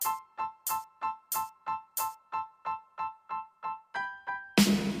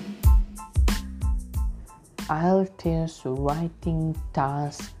ielts writing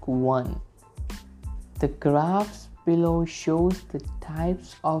task 1. The graphs below shows the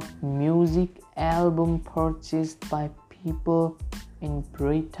types of music album purchased by people in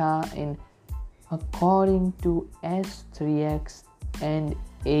Britain in according to S3X and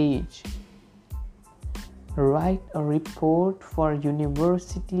age. Write a report for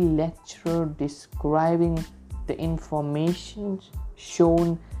university lecturer describing the information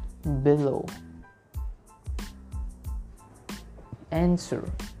shown below. Answer: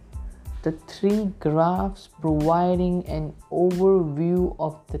 the 3 graphs providing an overview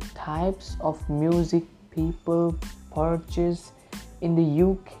of the types of music people purchase in the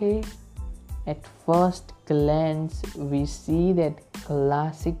UK. At first glance, we see that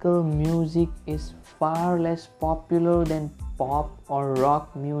classical music is far less popular than pop or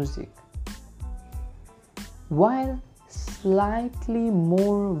rock music, while slightly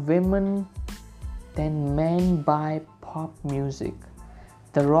more women than men buy pop music.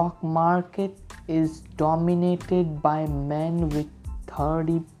 The rock market is dominated by men with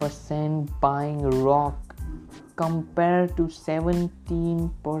 30% buying rock compared to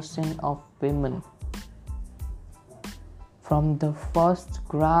 17% of women. From the first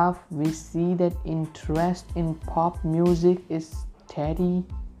graph, we see that interest in pop music is steady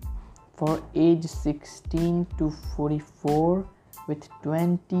for age 16 to 44, with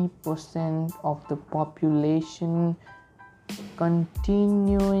 20% of the population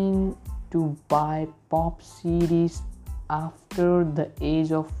continuing to buy pop CDs after the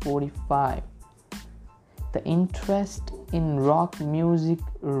age of 45. The interest in rock music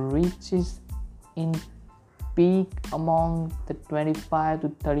reaches in peak among the 25 to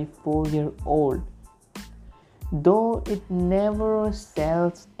 34-year-old, though it never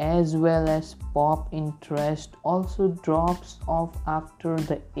sells as well as pop. Interest also drops off after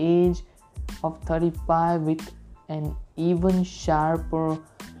the age of 35, with an even sharper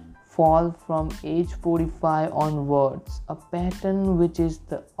fall from age 45 onwards, a pattern which is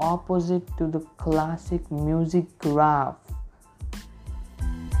the opposite to the classic music graph.